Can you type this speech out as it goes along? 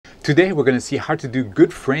Today we're going to see how to do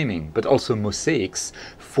good framing, but also mosaics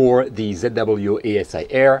for the ZW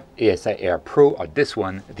ASIAir, ASIAir Pro, or this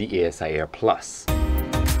one, the ASIAir Plus.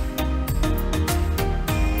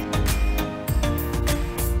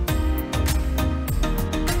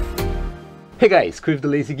 Hey guys, Chris the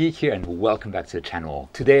Lazy Geek here and welcome back to the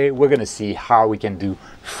channel. Today we're going to see how we can do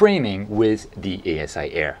framing with the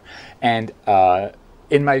ASIAir. And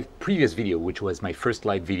in my previous video, which was my first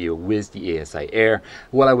live video with the ASIAir,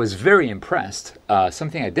 while I was very impressed,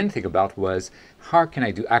 something I didn't think about was how can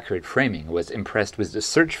I do accurate framing. I was impressed with the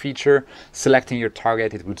search feature, selecting your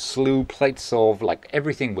target, it would slew, plate solve, like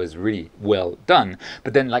everything was really well done.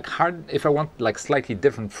 But then like if I want like slightly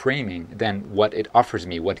different framing than what it offers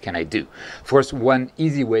me, what can I do? Of course, one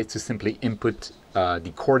easy way is to simply input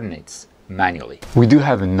the coordinates manually. We do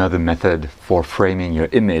have another method for framing your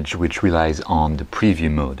image which relies on the preview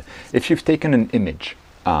mode. If you've taken an image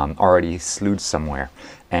already slewed somewhere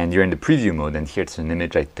and you're in the preview mode, and here it's an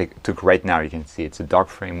image I took right now, you can see it's a dark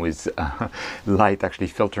frame with light actually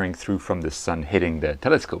filtering through from the sun hitting the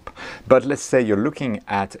telescope. But let's say you're looking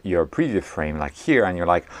at your preview frame like here and you're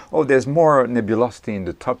like, oh, there's more nebulosity in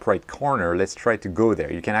the top right corner, let's try to go there.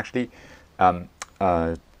 You can actually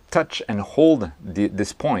touch and hold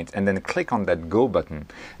this point and then click on that go button,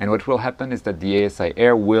 and what will happen is that the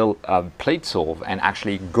ASIAir will plate solve and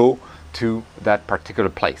actually go to that particular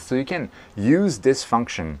place. So you can use this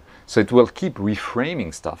function, so it will keep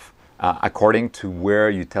reframing stuff according to where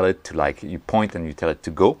you tell it to, like you point and you tell it to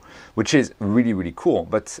go, which is really, really cool.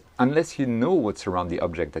 But unless you know what's around the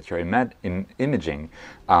object that you're imaging,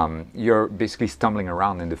 you're basically stumbling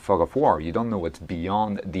around in the fog of war. You don't know what's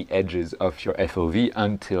beyond the edges of your FOV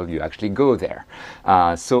until you actually go there.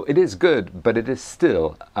 So it is good, but it is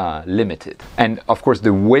still limited. And of course,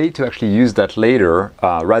 the way to actually use that later,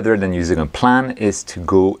 rather than using a plan, is to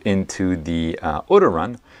go into the auto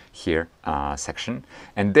run here section,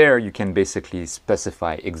 and there you can basically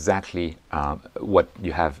specify exactly what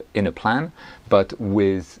you have in a plan, but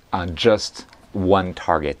with just one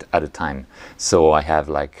target at a time. So I have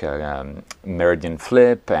like meridian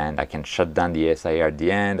flip, and I can shut down the ASIAir at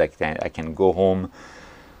the end. I can go home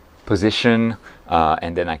position,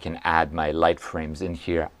 and then I can add my light frames in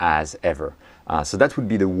here as ever. So that would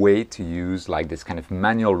be the way to use like this kind of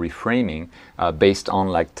manual reframing based on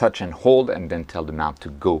like touch and hold, and then tell the mount to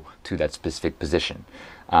go to that specific position.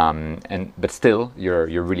 But still,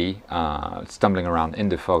 you're really stumbling around in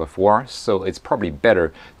the fog of war, so it's probably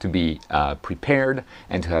better to be prepared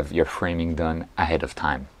and to have your framing done ahead of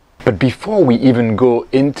time. But before we even go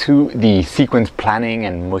into the sequence planning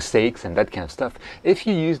and mosaics and that kind of stuff, if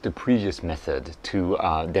you use the previous method to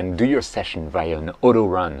then do your session via an auto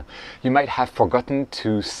run, you might have forgotten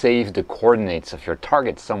to save the coordinates of your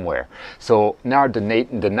target somewhere. So now the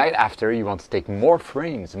night after, you want to take more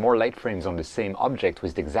frames, more light frames on the same object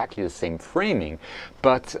with exactly the same framing,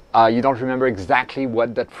 but you don't remember exactly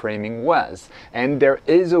what that framing was. And there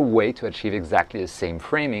is a way to achieve exactly the same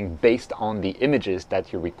framing based on the images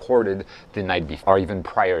that you recorded the night before, or even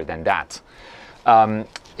prior than that.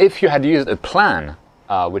 If you had used a plan,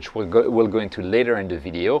 which we'll go into later in the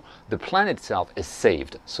video, the plan itself is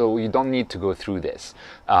saved, so you don't need to go through this.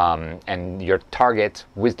 And your target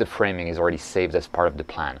with the framing is already saved as part of the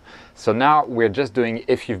plan. So now we're just doing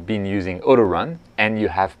if you've been using auto run and you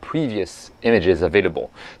have previous images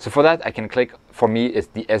available. So for that, I can click. For me, it's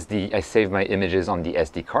the SD. I save my images on the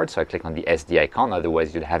SD card, so I click on the SD icon.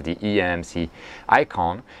 Otherwise, you'd have the EMC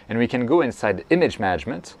icon, and we can go inside image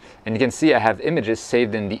management, and you can see I have images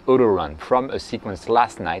saved in the auto run from a sequence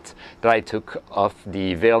last night that I took of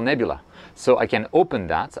the Veil Nebula. So I can open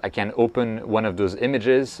that. I can open one of those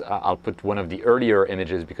images. I'll put one of the earlier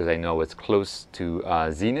images because I know it's close to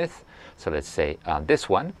zenith. So let's say this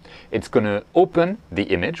one. It's going to open the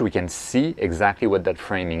image. We can see exactly what that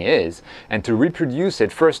framing is. And to reproduce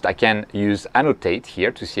it, first I can use annotate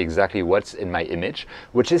here to see exactly what's in my image,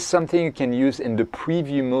 which is something you can use in the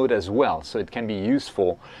preview mode as well. So it can be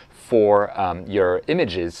useful for your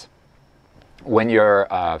images when you're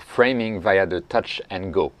framing via the touch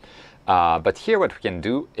and go. But here what we can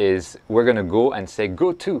do is we're going to go and say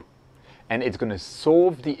go to, and it's going to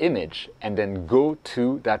solve the image and then go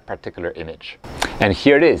to that particular image. And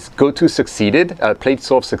here it is, go to succeeded, plate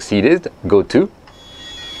solve succeeded, go to.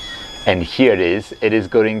 And here it is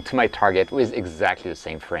going to my target with exactly the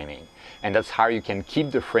same framing. And that's how you can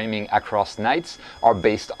keep the framing across nights or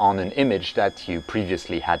based on an image that you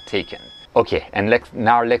previously had taken. Okay, and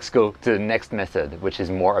now let's go to the next method, which is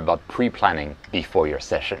more about pre-planning before your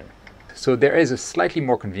session. So there is a slightly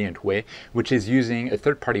more convenient way, which is using a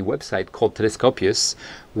third-party website called Telescopius,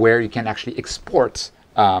 where you can actually export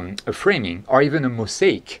a framing or even a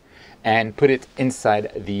mosaic and put it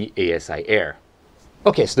inside the ASIAir.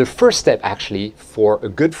 Okay, so the first step actually for a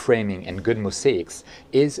good framing and good mosaics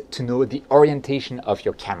is to know the orientation of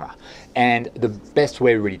your camera. And the best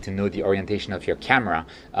way really to know the orientation of your camera,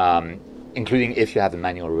 including if you have a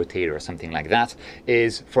manual rotator or something like that,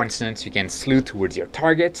 is, for instance, you can slew towards your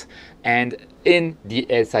target, and in the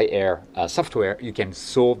ASIair software, you can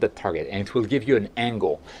solve the target and it will give you an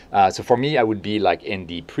angle. So for me, I would be like in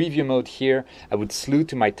the preview mode here. I would slew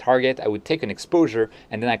to my target, I would take an exposure,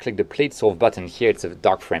 and then I click the plate solve button. Here it's a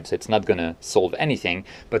dark frame, so it's not gonna solve anything.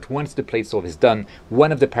 But once the plate solve is done,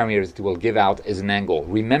 one of the parameters it will give out is an angle.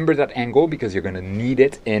 Remember that angle because you're gonna need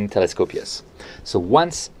it in Telescopius. So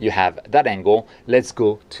once you have that angle, let's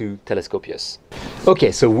go to Telescopius.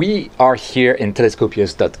 Okay, so we are here in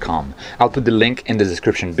telescopius.com. I'll put the link in the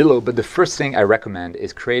description below, but the first thing I recommend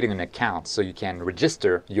is creating an account so you can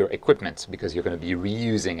register your equipment, because you're going to be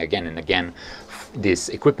reusing again and again this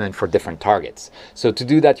equipment for different targets. So to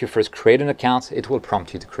do that, you first create an account. It will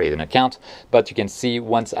prompt you to create an account, but you can see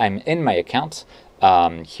once I'm in my account,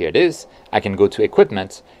 here it is, I can go to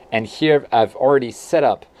equipment, and here I've already set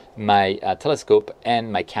up my telescope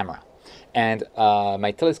and my camera. And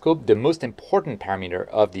my telescope, the most important parameter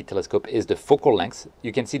of the telescope is the focal length.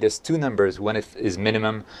 You can see there's two numbers, one is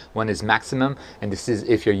minimum, one is maximum, and this is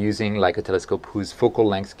if you're using like a telescope whose focal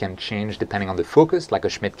length can change depending on the focus, like a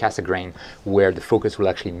Schmidt-Cassegrain, where the focus will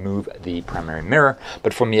actually move the primary mirror.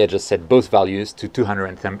 But for me, I just set both values to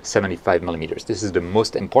 275 millimeters. This is the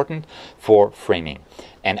most important for framing.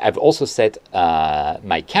 And I've also set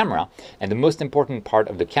my camera, and the most important part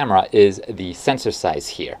of the camera is the sensor size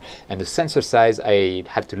here. And the sensor size, I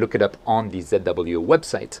had to look it up on the ZW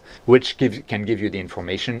website, which can give you the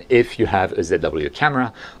information if you have a ZW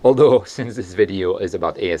camera. Although, since this video is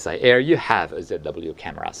about ASIair, you have a ZW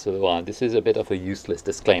camera. So this is a bit of a useless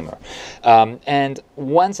disclaimer. And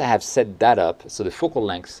once I have set that up, so the focal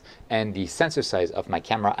length and the sensor size of my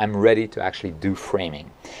camera, I'm ready to actually do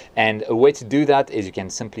framing. And a way to do that is you can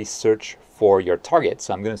simply search for your target.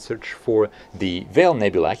 So I'm going to search for the Veil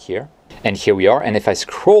Nebula here, and here we are. And if I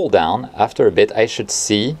scroll down after a bit, I should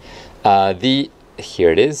see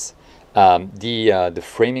here it is, the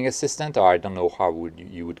framing assistant, or I don't know how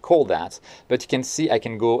you would call that, but you can see I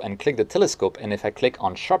can go and click the telescope, and if I click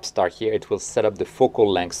on Sharp Star here, it will set up the focal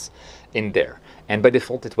lengths in there. And by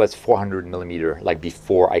default it was 400 millimeter, like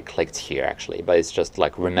before I clicked here actually, but it's just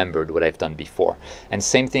like remembered what I've done before. And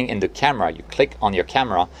same thing in the camera, you click on your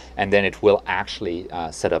camera and then it will actually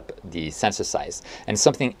set up the sensor size. And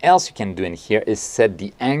something else you can do in here is set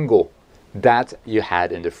the angle that you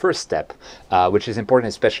had in the first step, which is important,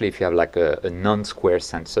 especially if you have like a non-square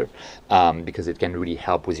sensor, because it can really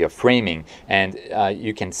help with your framing. And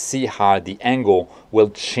you can see how the angle will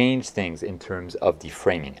change things in terms of the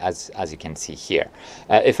framing, as you can see here.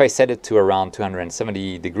 If I set it to around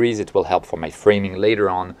 270 degrees, it will help for my framing later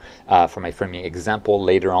on, for my framing example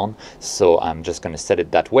later on. So I'm just going to set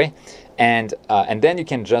it that way. And then you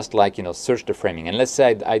can just like, you know, search the framing. And let's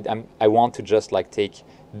say I want to just like take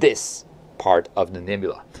this part of the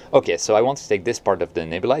nebula. Okay, so I want to take this part of the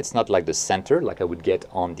nebula. It's not like the center like I would get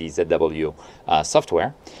on the ZW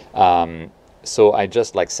software. So I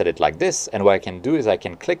just like set it like this, and what I can do is I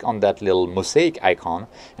can click on that little mosaic icon,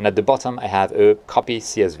 and at the bottom I have a copy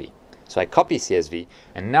CSV. So I copy CSV,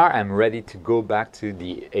 and now I'm ready to go back to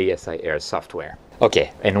the ASIair software.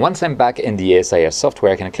 Okay, and once I'm back in the ASIair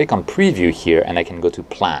software, I can click on preview here and I can go to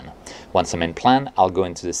plan. Once I'm in plan, I'll go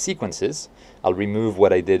into the sequences. I'll remove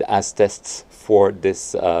what I did as tests for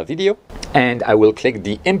this video, and I will click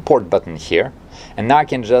the import button here. And now I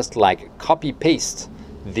can just like copy paste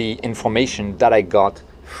the information that I got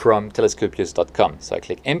from telescopius.com. So I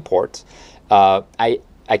click import.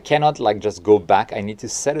 I cannot like just go back. I need to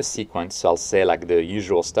set a sequence. So I'll say like the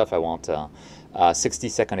usual stuff. I want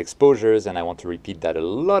 60-second exposures, and I want to repeat that a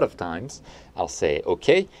lot of times. I'll say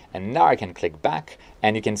OK, and now I can click back,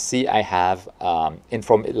 and you can see I have the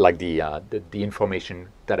information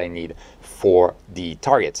that I need for the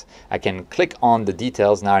target. I can click on the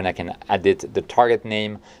details now, and I can edit the target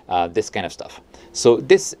name, this kind of stuff. So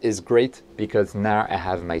this is great because now I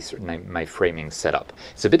have my framing set up.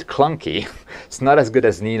 It's a bit clunky. It's not as good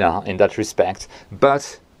as Nina in that respect,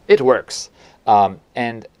 but it works.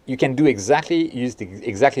 And you can do exactly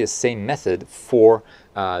the same method for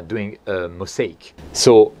doing a mosaic.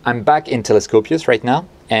 So I'm back in Telescopius right now,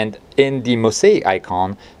 And in the mosaic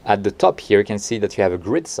icon at the top here, you can see that you have a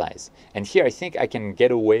grid size. And here I think I can get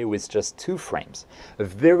away with just 2 frames. A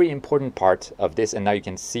very important part of this, and now you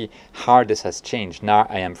can see how this has changed. Now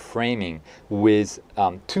I am framing with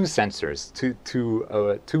 2 sensors,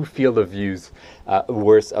 two field of views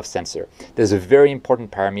worth of sensor. There's a very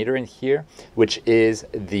important parameter in here, which is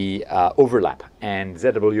the overlap. And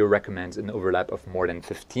ZW recommends an overlap of more than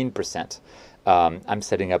 15%. I'm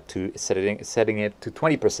setting it to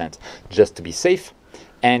 20% just to be safe.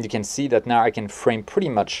 And you can see that now I can frame pretty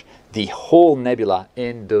much the whole nebula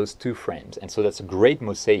in those 2 frames. And so that's a great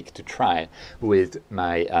mosaic to try with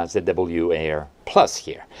my ASIAir Plus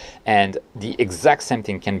here. And the exact same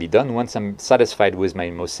thing can be done once I'm satisfied with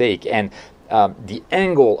my mosaic. And the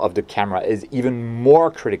angle of the camera is even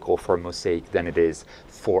more critical for a mosaic than it is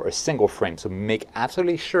for a single frame. So make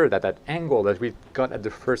absolutely sure that that angle that we got at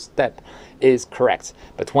the first step is correct.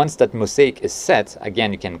 But once that mosaic is set,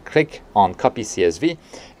 again, you can click on copy CSV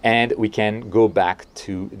and we can go back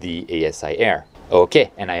to the ASIAir.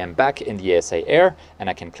 Okay, and I am back in the ASIAir and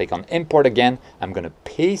I can click on import again. I'm going to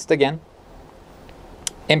paste again,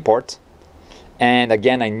 import. And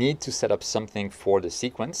again, I need to set up something for the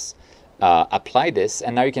sequence. Apply this,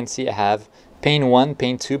 and now you can see I have pane 1,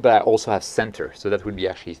 pane 2, but I also have center. So that would be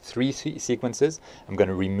actually 3 sequences. I'm going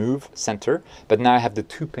to remove center, but now I have the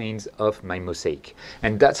 2 panes of my mosaic.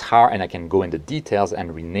 And that's how, and I can go into details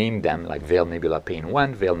and rename them, like Veil Nebula pane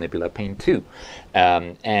 1, Veil Nebula pane 2.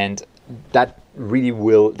 And that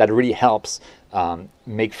really helps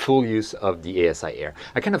make full use of the ASIAir.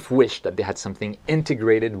 I kind of wish that they had something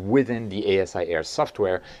integrated within the ASIAir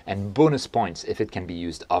software, and bonus points if it can be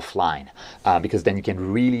used offline, because then you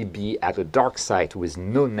can really be at a dark site with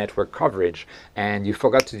no network coverage and you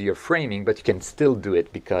forgot to do your framing, but you can still do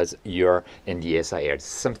it because you're in the ASIAir. It's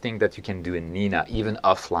something that you can do in Nina, even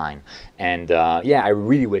offline. And yeah, I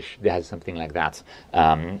really wish they had something like that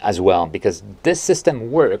as well, because this system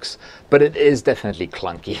works, but it is definitely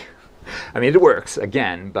clunky. I mean, it works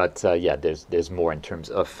again, but yeah, there's more in terms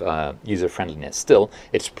of user friendliness. Still,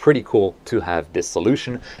 it's pretty cool to have this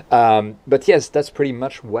solution. But yes, that's pretty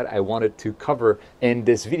much what I wanted to cover in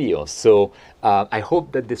this video. So I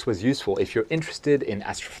hope that this was useful. If you're interested in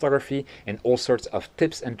astrophotography and all sorts of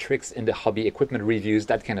tips and tricks in the hobby, equipment reviews,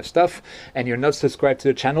 that kind of stuff, and you're not subscribed to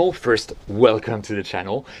the channel, first, welcome to the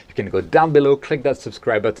channel. You can go down below, click that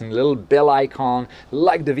subscribe button, little bell icon,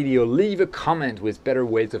 like the video, leave a comment with better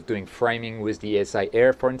ways of doing framing with the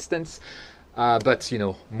ASIAir, for instance. But you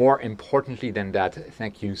know, more importantly than that,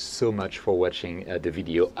 thank you so much for watching the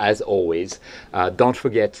video. As always, don't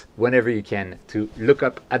forget whenever you can to look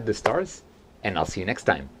up at the stars, and I'll see you next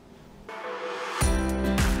time.